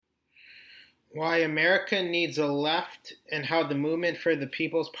Why America Needs a Left and How the Movement for the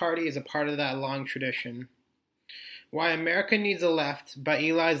People's Party is a Part of That Long Tradition. Why America Needs a Left by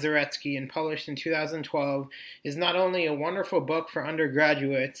Eli Zaretsky and published in 2012 is not only a wonderful book for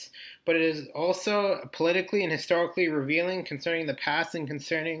undergraduates, but it is also politically and historically revealing concerning the past and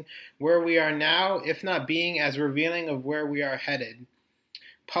concerning where we are now, if not being as revealing of where we are headed.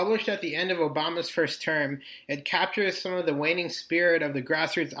 Published at the end of Obama's first term, it captures some of the waning spirit of the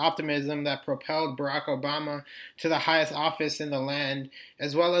grassroots optimism that propelled Barack Obama to the highest office in the land,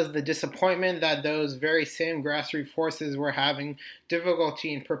 as well as the disappointment that those very same grassroots forces were having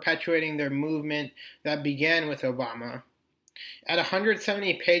difficulty in perpetuating their movement that began with Obama. At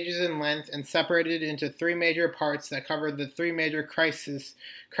 170 pages in length and separated into three major parts that cover the three major crises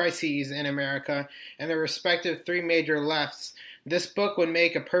in America and their respective three major lefts, this book would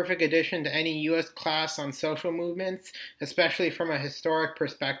make a perfect addition to any U.S. class on social movements, especially from a historic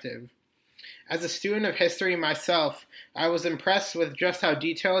perspective. As a student of history myself, I was impressed with just how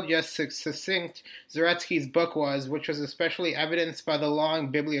detailed yet succinct Zaretsky's book was, which was especially evidenced by the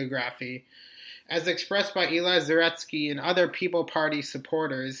long bibliography. As expressed by Eli Zaretsky and other People Party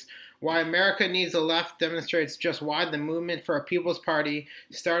supporters, Why America Needs a Left demonstrates just why the movement for a People's Party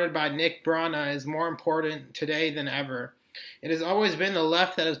started by Nick Brana is more important today than ever. It has always been the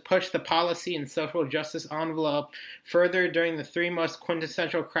left that has pushed the policy and social justice envelope further during the three most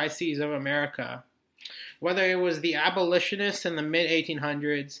quintessential crises of America. Whether it was the abolitionists in the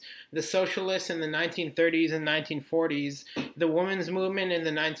mid-1800s, the socialists in the 1930s and 1940s, the women's movement in the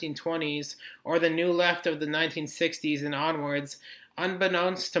 1920s, or the new left of the 1960s and onwards,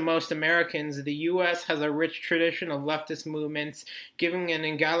 unbeknownst to most Americans, the U.S. has a rich tradition of leftist movements, giving an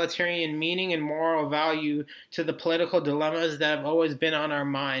egalitarian meaning and moral value to the political dilemmas that have always been on our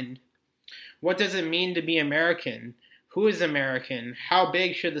mind. What does it mean to be American? Who is American? How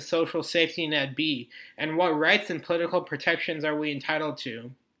big should the social safety net be? And what rights and political protections are we entitled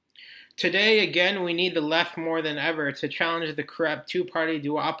to? Today, again, we need the left more than ever to challenge the corrupt two-party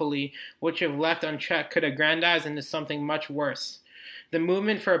duopoly, which if left unchecked could aggrandize into something much worse. The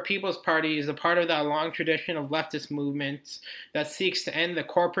movement for a People's Party is a part of that long tradition of leftist movements that seeks to end the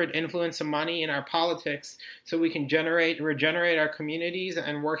corporate influence of money in our politics so we can regenerate our communities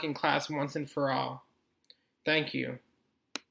and working class once and for all. Thank you.